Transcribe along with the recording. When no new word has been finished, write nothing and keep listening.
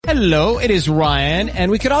Hello, it is Ryan,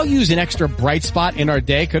 and we could all use an extra bright spot in our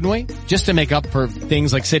day, couldn't we? Just to make up for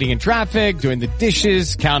things like sitting in traffic, doing the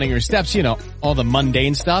dishes, counting your steps, you know, all the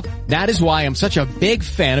mundane stuff. That is why I'm such a big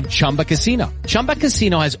fan of Chumba Casino. Chumba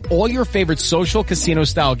Casino has all your favorite social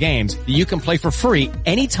casino-style games that you can play for free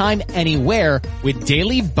anytime, anywhere with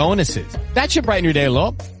daily bonuses. That should brighten your day a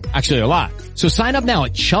little. Actually, a lot. So sign up now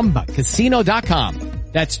at ChumbaCasino.com.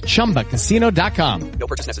 That's ChumbaCasino.com. No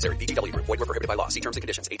purchase necessary. VGW Group. Void where prohibited by law. See terms and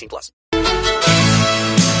conditions. 18+.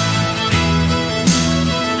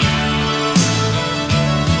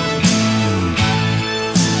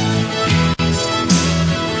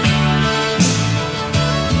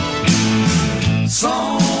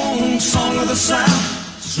 Song of the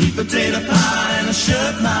South, sweet potato pie and a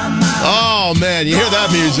shirt my mouth. Oh man, you hear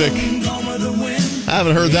that music? I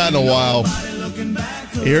haven't heard that in a while.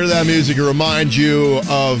 You hear that music, it reminds you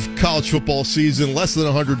of college football season, less than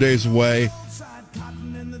 100 days away.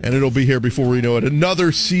 And it'll be here before we know it.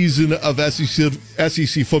 Another season of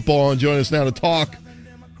SEC football. And join us now to talk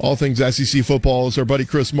all things SEC football is our buddy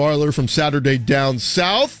Chris Marler from Saturday Down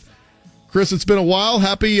South. Chris, it's been a while.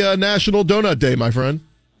 Happy National Donut Day, my friend.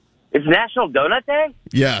 It's National Donut Day?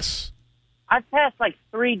 Yes. I've passed like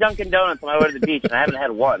 3 Dunkin' Donuts on my way to the beach, and I haven't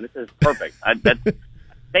had one. This is perfect.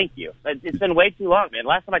 Thank you. It's been way too long, man.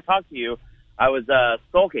 Last time I talked to you, I was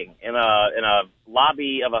sulking in a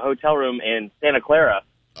lobby of a hotel room in Santa Clara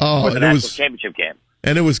for the national championship game.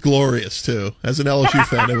 And it was glorious, too. As an LSU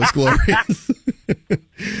fan, it was glorious.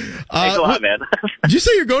 Thanks a lot, man. Did you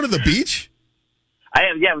say you're going to the beach? I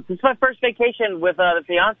am, yeah. This is my first vacation with the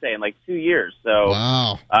fiance in like 2 years. So,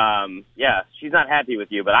 wow. Yeah, she's not happy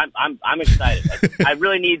with you, but I'm excited. I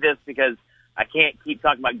really need this because I can't keep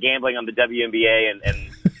talking about gambling on the WNBA and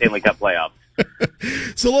Stanley Cup playoffs.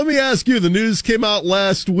 So let me ask you, the news came out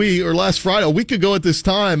last Friday, a week ago at this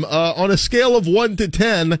time. On a scale of 1 to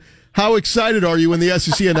 10, how excited are you when the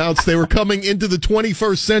SEC announced they were coming into the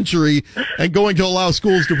 21st century and going to allow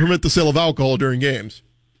schools to permit the sale of alcohol during games?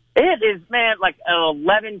 It is, man, like an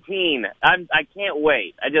 11-teen. I can't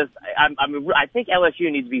wait. I think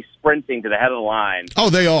LSU needs to be sprinting to the head of the line. Oh,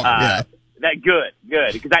 they are. Yeah. That good,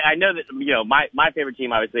 because I know that my favorite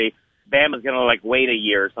team, obviously, Bama's going to like wait a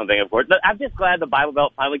year or something. Of course, but I'm just glad the Bible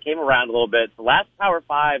Belt finally came around a little bit. It's the last Power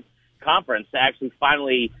 5 conference to actually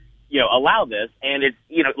finally allow this, and it's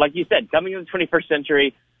like you said, coming into the 21st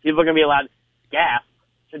century, people are going to be allowed gas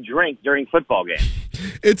to drink during football games.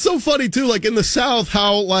 It's so funny too, like in the South,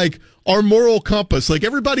 how like our moral compass, like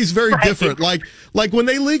everybody's very different. Like when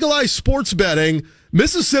they legalized sports betting,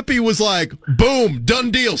 Mississippi was like, boom,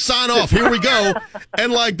 done deal, sign off, here we go.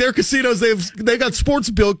 And like their casinos, they got sports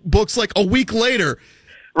books like a week later.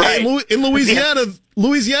 Right. And in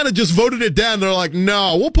Louisiana just voted it down. They're like,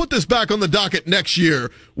 no, we'll put this back on the docket next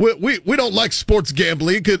year. We don't like sports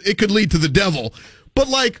gambling. It could lead to the devil. But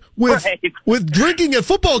like with drinking at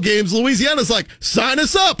football games, Louisiana's like, sign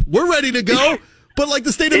us up. We're ready to go. But like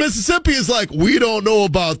the state of Mississippi is like, we don't know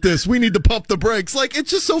about this. We need to pump the brakes. Like, it's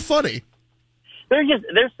just so funny.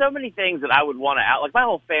 There's so many things that I would want to out. Like my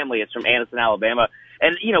whole family is from Anniston, Alabama.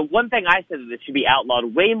 And, one thing I said that should be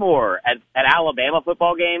outlawed way more at Alabama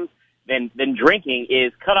football games than drinking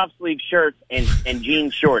is cut-off sleeve shirts and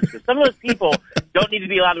jean shorts. Because some of those people don't need to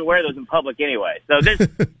be allowed to wear those in public anyway. So there's,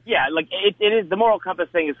 yeah, like it is, the moral compass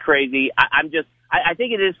thing is crazy. I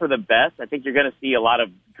think it is for the best. I think you're going to see a lot of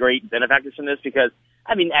great benefactors from this because,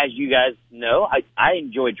 I mean, as you guys know, I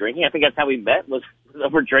enjoy drinking. I think that's how we met was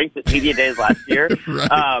over drinks at Media Days last year.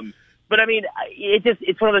 Right. But I mean,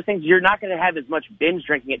 it's one of those things. You're not going to have as much binge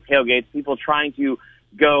drinking at tailgates. People trying to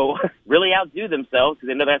go really outdo themselves because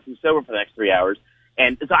they know they have to be sober for the next 3 hours.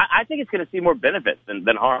 And so I think it's going to see more benefits than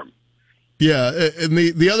harm. Yeah, and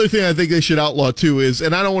the other thing I think they should outlaw too is,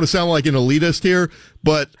 and I don't want to sound like an elitist here,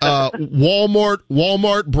 but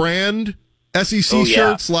Walmart brand SEC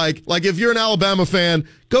shirts, like if you're an Alabama fan,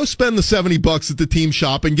 go spend the $70 at the team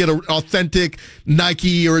shop and get an authentic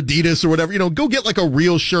Nike or Adidas or whatever. Go get like a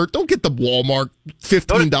real shirt. Don't get the Walmart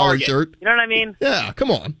 $15 shirt. You know what I mean? Yeah,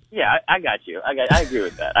 come on. Yeah, I got you. I agree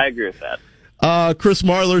with that. Chris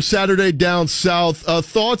Marler, Saturday Down South.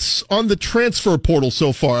 Thoughts on the transfer portal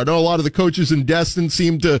so far? I know a lot of the coaches in Destin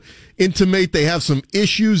seem to intimate they have some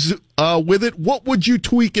issues with it. What would you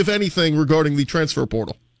tweak, if anything, regarding the transfer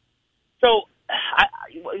portal? So,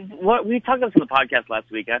 we talked about this on the podcast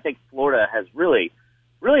last week, and I think Florida has really,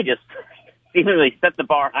 really just seemingly set the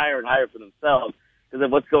bar higher and higher for themselves because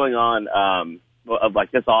of what's going on of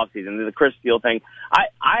like this offseason. The Chris Steele thing.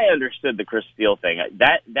 I understood the Chris Steele thing.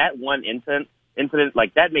 That one incident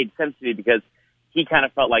like that made sense to me because he kind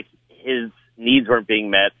of felt like his needs weren't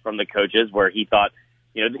being met from the coaches, where he thought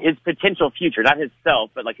his potential future, not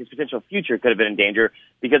himself, but like his potential future could have been in danger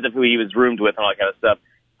because of who he was roomed with and all that kind of stuff.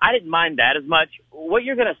 I didn't mind that as much. What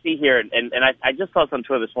you're going to see here, and I just saw some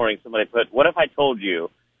Twitter this morning, somebody put, what if I told you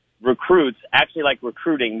recruits actually like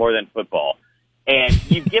recruiting more than football? And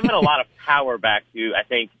you've given a lot of power back to, I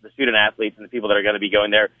think, the student athletes and the people that are going to be going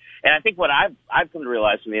there. And I think what I've come to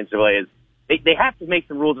realize from the NCAA is they have to make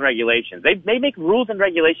some rules and regulations. They make rules and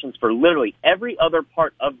regulations for literally every other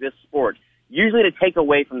part of this sport, usually to take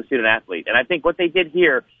away from the student athlete. And I think what they did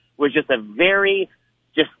here was just a very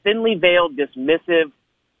just thinly veiled, dismissive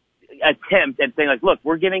attempt at saying, like, look,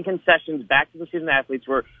 we're giving concessions back to the student athletes.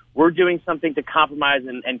 We're doing something to compromise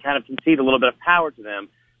and kind of concede a little bit of power to them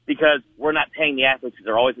because we're not paying the athletes because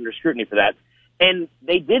they're always under scrutiny for that. And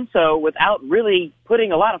they did so without really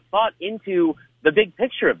putting a lot of thought into the big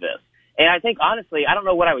picture of this. And I think, honestly, I don't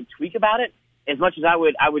know what I would tweak about it as much as I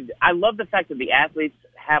love the fact that the athletes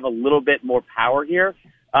have a little bit more power here.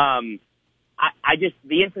 The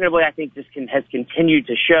NCAA, I think, has continued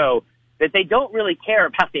to show that they don't really care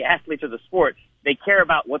about the athletes or the sport. They care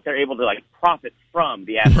about what they're able to, like, profit from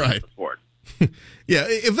the athletes of the sport. Yeah,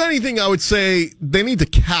 if anything, I would say they need to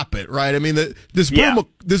cap it, right? I mean, this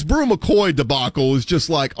Brew McCoy debacle is just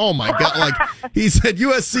like, oh my God, like he's at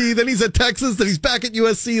USC, then he's at Texas, then he's back at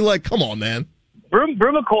USC. Like, come on, man. Brew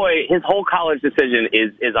McCoy, his whole college decision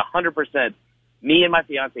is 100% me and my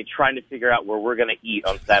fiance trying to figure out where we're going to eat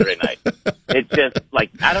on Saturday night. It's just like,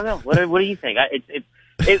 I don't know. What do you think?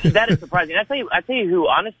 That is surprising. I tell you who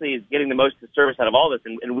honestly is getting the most service out of all this,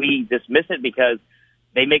 and we dismiss it because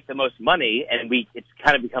they make the most money, and it's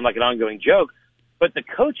kind of become like an ongoing joke. But the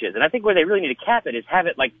coaches, and I think where they really need to cap it is have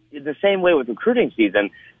it like the same way with recruiting season.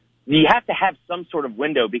 You have to have some sort of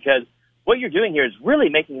window because what you're doing here is really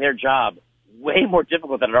making their job way more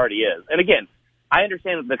difficult than it already is. And again, I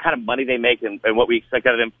understand the kind of money they make and what we expect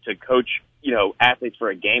out of them to coach, athletes for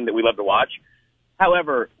a game that we love to watch.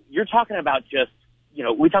 However, you're talking about just,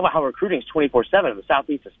 we talk about how recruiting is 24/7 in the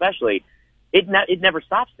Southeast especially. It never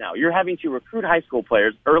stops now. You're having to recruit high school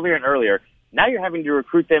players earlier and earlier. Now you're having to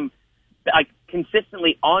recruit them like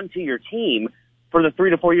consistently onto your team for the 3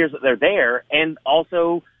 to 4 years that they're there, and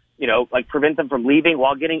also, like prevent them from leaving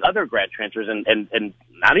while getting other grad transfers and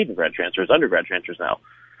not even grad transfers, undergrad transfers now.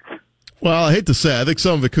 Well, I hate to say, I think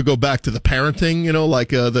some of it could go back to the parenting, like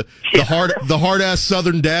the hard ass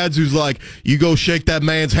Southern dads who's like, you go shake that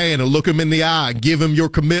man's hand and look him in the eye and give him your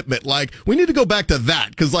commitment. Like, we need to go back to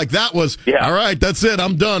that because like that was all right. That's it.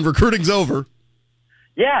 I'm done. Recruiting's over.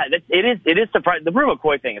 Yeah, it is surprising. The Brew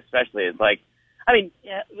McCoy thing especially is like, I mean,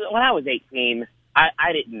 when I was 18,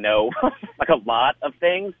 I didn't know like a lot of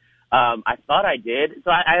things. I thought I did,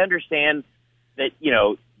 so I understand that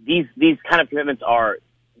these kind of commitments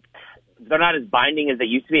they're not as binding as they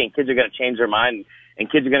used to be, and kids are going to change their mind,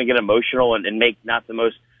 and kids are going to get emotional and make not the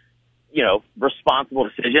most, responsible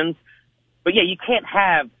decisions. But yeah, you can't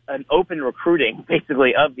have an open recruiting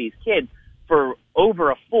basically of these kids for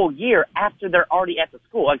over a full year after they're already at the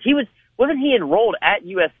school. Like wasn't he enrolled at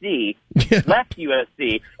USC, left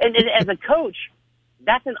USC, and as a coach,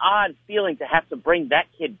 that's an odd feeling to have to bring that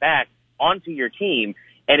kid back onto your team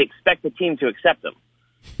and expect the team to accept them.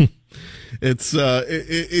 I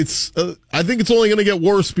think it's only going to get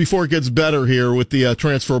worse before it gets better here with the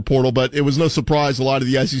transfer portal, but it was no surprise a lot of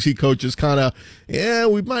the SEC coaches kind of,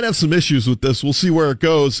 we might have some issues with this. We'll see where it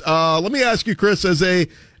goes. Let me ask you, Chris, as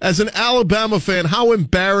an Alabama fan, how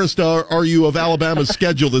embarrassed are you of Alabama's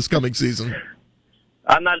schedule this coming season?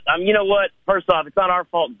 I'm not. You know what? First off, it's not our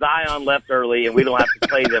fault Zion left early, and we don't have to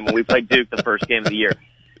play them when we play Duke the first game of the year.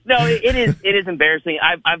 No, it is embarrassing.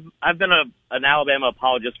 I've been an Alabama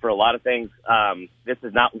apologist for a lot of things. This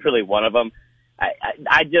is not really one of them.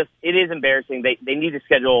 It is embarrassing. They need to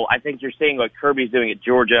schedule. I think you're seeing what Kirby's doing at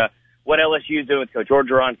Georgia, what LSU's doing with Coach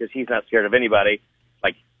Orgeron because he's not scared of anybody,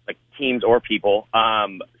 like teams or people.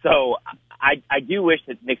 So I do wish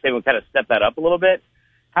that Nick Saban would kind of step that up a little bit.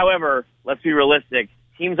 However, let's be realistic.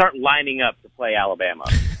 Teams aren't lining up to play Alabama.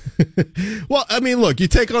 Well, I mean, look, you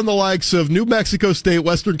take on the likes of New Mexico State,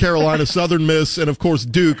 Western Carolina, Southern Miss, and, of course,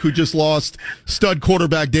 Duke, who just lost stud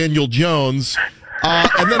quarterback Daniel Jones.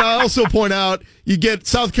 And then I also point out you get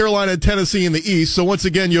South Carolina and Tennessee in the East. So, once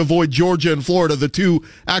again, you avoid Georgia and Florida, the two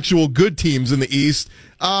actual good teams in the East.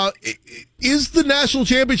 Is the national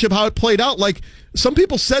championship how it played out? Like, some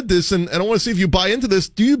people said this, and I want to see if you buy into this.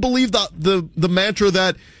 Do you believe the mantra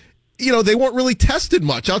that they weren't really tested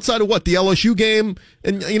much outside of the LSU game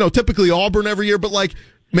and, typically Auburn every year, but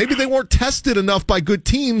maybe they weren't tested enough by good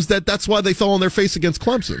teams that's why they fell on their face against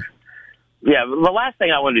Clemson. Yeah, the last thing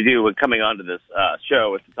I wanted to do when coming onto this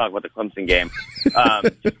show was to talk about the Clemson game,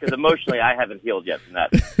 just because emotionally I haven't healed yet from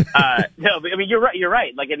that. No, but I mean you're right. You're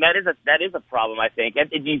right. Like, and that is a problem. I think.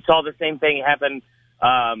 And you saw the same thing happen.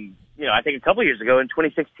 I think a couple years ago in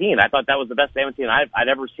 2016. I thought that was the best Bama team I'd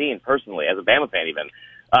ever seen personally as a Bama fan.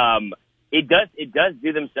 Even it does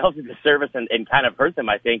do themselves a disservice and kind of hurt them.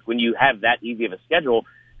 I think when you have that easy of a schedule,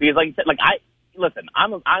 because like you said,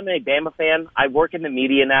 I'm a Bama fan. I work in the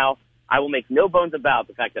media now. I will make no bones about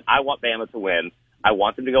the fact that I want Bama to win. I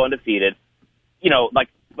want them to go undefeated.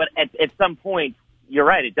 But at some point, you're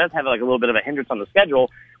right. It does have like a little bit of a hindrance on the schedule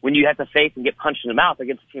when you have to face and get punched in the mouth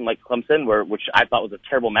against a team like Clemson, which I thought was a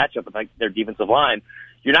terrible matchup with like their defensive line.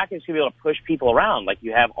 You're not going to be able to push people around like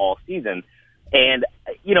you have all season. And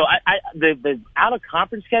the out of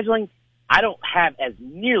conference scheduling, I don't have as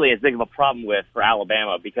nearly as big of a problem with for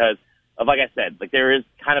Alabama because of, like I said, like there is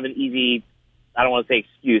kind of an easy, I don't want to say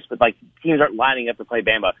excuse, but like teams aren't lining up to play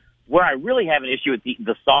Bama. Where I really have an issue with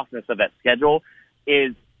the softness of that schedule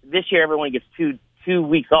is this year everyone gets two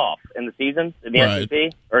weeks off in the season in the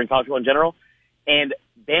SEC or in college football in general, and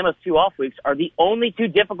Bama's 2 off weeks are the only 2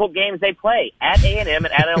 difficult games they play at A&M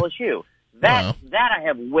and at LSU. That I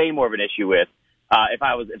have way more of an issue with if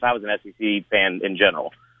I was an SEC fan in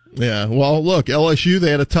general. Yeah, well, look, LSU,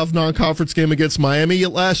 they had a tough non-conference game against Miami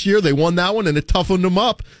last year. They won that one, and it toughened them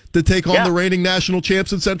up to take on the reigning national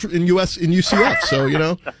champs in UCF. So,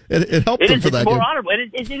 it helped them for that more game. Honorable.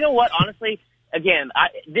 You know what, honestly, again, I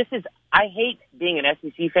hate being an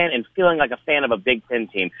SEC fan and feeling like a fan of a Big Ten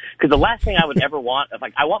team. Because the last thing I would ever want,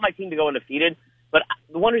 I want my team to go undefeated, but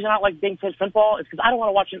the one reason I don't like Big Ten football is because I don't want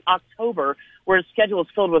to watch in October where the schedule is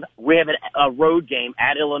filled with we have a road game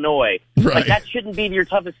at Illinois. Right. Like that shouldn't be your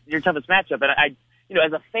toughest matchup. And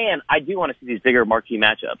as a fan, I do want to see these bigger marquee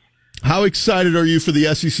matchups. How excited are you for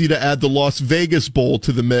the SEC to add the Las Vegas Bowl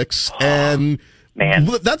to the mix? And man,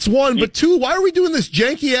 that's one, but two, why are we doing this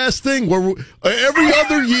janky ass thing where every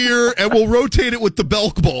other year and we'll rotate it with the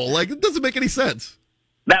Belk Bowl? Like, it doesn't make any sense.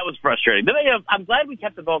 That was frustrating. But, I'm glad we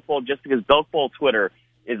kept the Belk Bowl just because Belk Bowl Twitter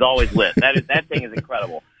is always lit. That thing is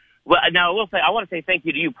incredible. Well, now I want to say thank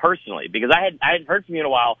you to you personally because I hadn't heard from you in a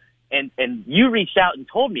while, and you reached out and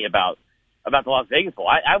told me about the Las Vegas Bowl.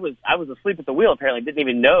 I was asleep at the wheel. Apparently, didn't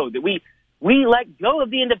even know that we let go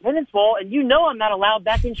of the Independence Bowl, and I'm not allowed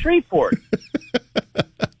back in Shreveport.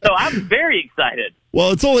 So I'm very excited.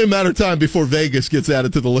 Well, it's only a matter of time before Vegas gets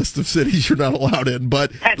added to the list of cities you're not allowed in.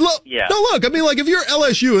 But look, I mean, like if you're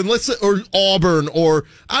LSU and or Auburn or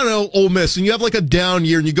I don't know, Ole Miss, and you have like a down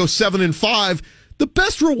year and you go 7-5, the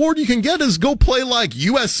best reward you can get is go play like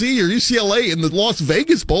USC or UCLA in the Las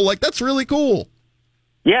Vegas Bowl. Like that's really cool.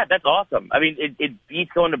 Yeah, that's awesome. I mean, it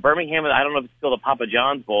beats going to Birmingham, and I don't know if it's still the Papa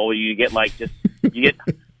John's Bowl where you get like you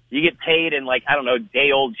get paid in like, I don't know,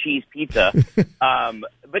 day-old cheese pizza.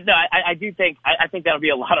 But no, I do think, I think that'll be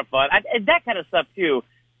a lot of fun. And that kind of stuff too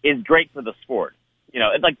is great for the sport.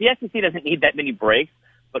 Like the SEC doesn't need that many breaks,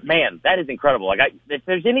 but man, that is incredible. Like if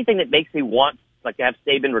there's anything that makes me want like to have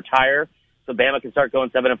Saban retire so Bama can start going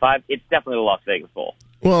 7-5, it's definitely the Las Vegas Bowl.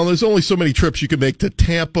 Well, there's only so many trips you can make to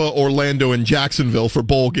Tampa, Orlando, and Jacksonville for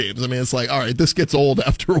bowl games. I mean, it's like, all right, this gets old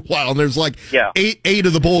after a while, and there's like eight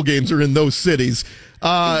of the bowl games are in those cities.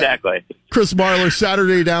 Exactly. Chris Marler,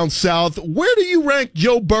 Saturday Down South. Where do you rank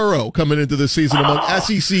Joe Burrow coming into the season among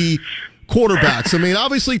SEC quarterbacks? I mean,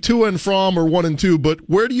 obviously to and from are 1 and 2, but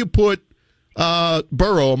where do you put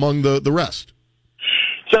Burrow among the rest?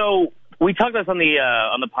 So we talked about this on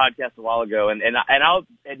the podcast a while ago, and I'll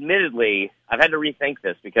admittedly I've had to rethink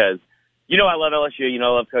this because I love LSU, I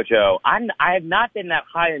love Coach O. I have not been that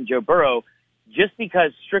high on Joe Burrow just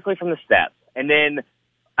because strictly from the stats, and then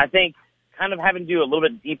I think kind of having to do a little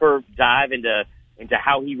bit deeper dive into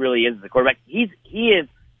how he really is as a quarterback. He is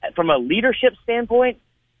from a leadership standpoint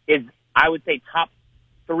is I would say top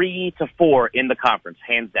 3 to 4 in the conference,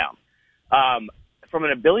 hands down. From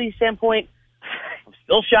an ability standpoint, I'm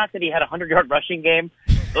still shocked that he had a 100-yard rushing game.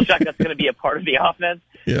 Still shocked that's going to be a part of the offense.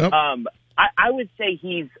 Yep. I would say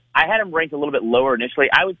I had him ranked a little bit lower initially.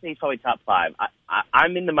 I would say he's probably top 5.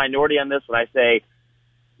 I'm in the minority on this when I say,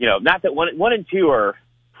 not that 1 and 2 are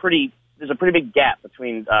pretty. There's a pretty big gap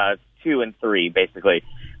between 2 and 3, basically.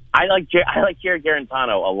 I like Jared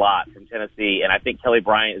Garantano a lot from Tennessee, and I think Kelly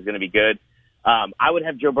Bryant is going to be good. I would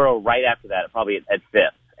have Joe Burrow right after that, probably at 5th.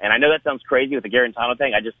 And I know that sounds crazy with the Garantano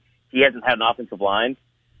thing. He hasn't had an offensive line.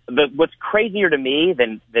 But what's crazier to me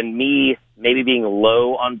than me maybe being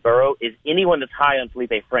low on Burrow is anyone that's high on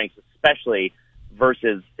Felipe Franks, especially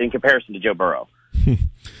in comparison to Joe Burrow.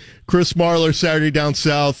 Chris Marler, Saturday Down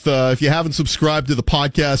South. If you haven't subscribed to the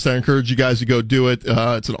podcast, I encourage you guys to go do it.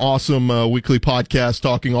 It's an awesome weekly podcast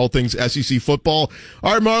talking all things SEC football.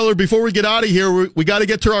 All right, Marler, before we get out of here, we got to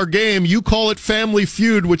get to our game. You call it Family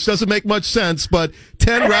Feud, which doesn't make much sense, but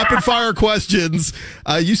 10 rapid-fire questions.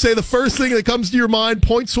 You say the first thing that comes to your mind.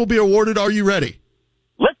 Points will be awarded. Are you ready?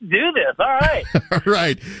 Let's do this. All right. All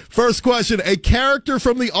right. First question. A character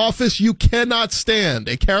from The Office you cannot stand.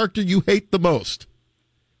 A character you hate the most.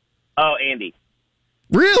 Oh, Andy.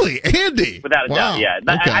 Really? Andy? Without a doubt, yeah.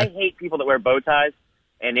 Okay. I hate people that wear bow ties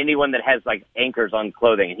and anyone that has, like, anchors on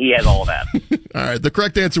clothing, and he has all of that. All right. The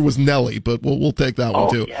correct answer was Nelly, but we'll take that one,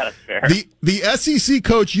 too. Yeah, that's fair. The SEC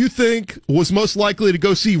coach you think was most likely to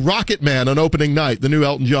go see Rocket Man on opening night, the new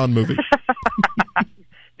Elton John movie?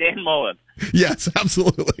 Dan Mullen. Yes,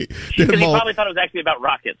 absolutely. Because he probably thought it was actually about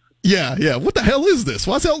rockets. Yeah. What the hell is this?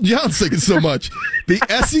 Why's Elton John singing so much? The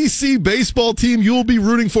SEC baseball team you will be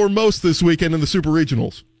rooting for most this weekend in the Super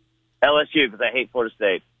Regionals. LSU, because I hate Florida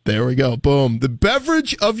State. There we go. Boom. The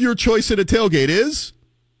beverage of your choice at a tailgate is?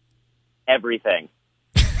 Everything.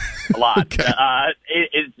 A lot. Okay.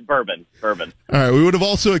 It's bourbon. All right. We would have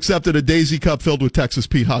also accepted a Daisy Cup filled with Texas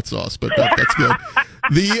Pete hot sauce, but that's good.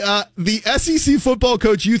 The SEC football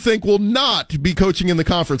coach you think will not be coaching in the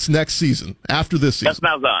conference next season, after this season?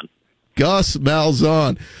 Gus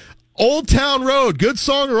Malzahn. Old Town Road, good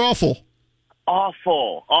song or awful?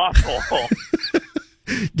 Awful.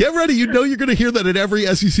 Get ready. You know you're going to hear that at every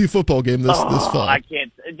SEC football game this fall. I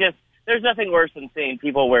can't. There's nothing worse than seeing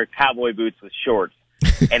people wear cowboy boots with shorts.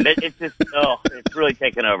 And it's just, it's really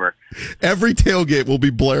taken over. Every tailgate will be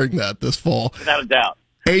blaring that this fall. Without a doubt.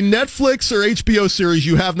 A Netflix or HBO series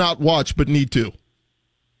you have not watched but need to.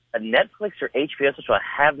 A Netflix or HBO series I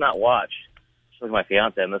have not watched. Just look at my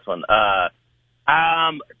fiance on this one.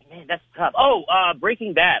 Man, that's tough.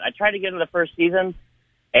 Breaking Bad. I tried to get into the first season,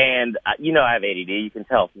 and I have ADD. You can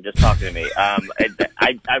tell from just talking to me. I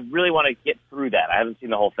really want to get through that. I haven't seen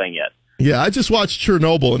the whole thing yet. Yeah, I just watched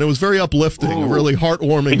Chernobyl, and it was very uplifting, a really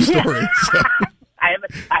heartwarming story. So. I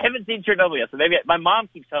haven't seen Chernobyl yet, so maybe my mom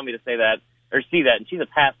keeps telling me to say that or see that, and she's a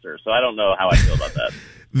pastor, so I don't know how I feel about that.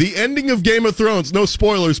 The ending of Game of Thrones, no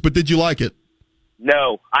spoilers, but did you like it?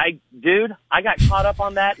 No, I got caught up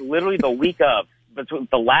on that literally the week of between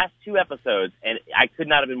the last two episodes, and I could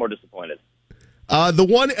not have been more disappointed. The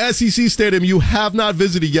one SEC stadium you have not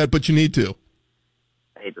visited yet, but you need to.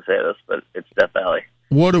 I hate to say this, but it's Death Valley.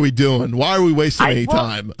 What are we doing? Why are we wasting any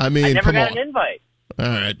time? I mean, I never come got on. an invite. All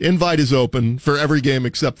right. Invite is open for every game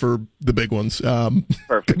except for the big ones.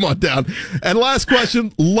 Perfect. Come on down. And last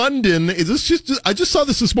question. London, I just saw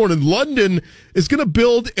this morning. London is going to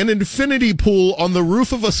build an infinity pool on the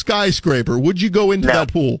roof of a skyscraper. Would you go into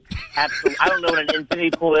that pool? Absolutely. I don't know what an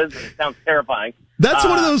infinity pool is, but it sounds terrifying. That's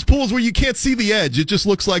one of those pools where you can't see the edge. It just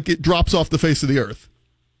looks like it drops off the face of the earth.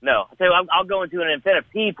 No. I'll tell you, I'll go into an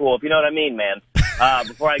infinity pool, if you know what I mean, man.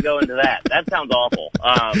 Before I go into that. That sounds awful.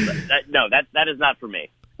 That is not for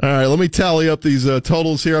me. All right, let me tally up these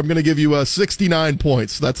totals here. I'm going to give you 69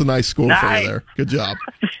 points. That's a nice score for you there. Good job.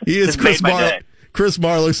 He is Chris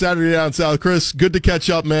Marler, Saturday Down South. Chris, good to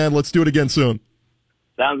catch up, man. Let's do it again soon.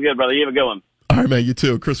 Sounds good, brother. You have a good one. All right, man. You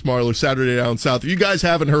too. Chris Marler, Saturday Down South. If you guys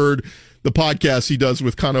haven't heard the podcast he does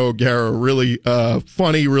with Conor O'Gara, really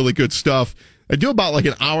funny, really good stuff. I do about like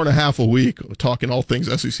an hour and a half a week talking all things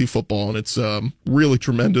SEC football, and it's really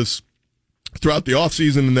tremendous throughout the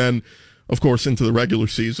offseason and then, of course, into the regular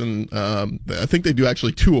season. I think they do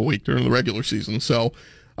actually 2 a week during the regular season. So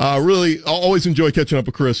really, I'll always enjoy catching up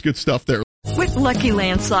with Chris. Good stuff there. With Lucky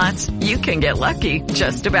Land Slots, you can get lucky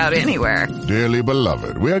just about anywhere. Dearly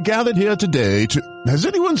beloved, we are gathered here today to... Has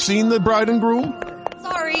anyone seen the bride and groom?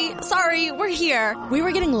 Sorry, we're here. We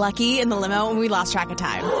were getting lucky in the limo and we lost track of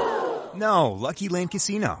time. No, Lucky Land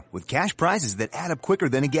Casino, with cash prizes that add up quicker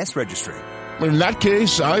than a guest registry. In that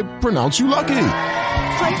case, I pronounce you lucky.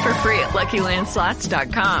 Play for free at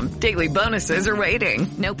LuckyLandSlots.com. Daily bonuses are waiting.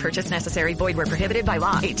 No purchase necessary. Void where prohibited by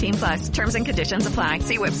law. 18+. Terms and conditions apply.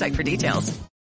 See website for details.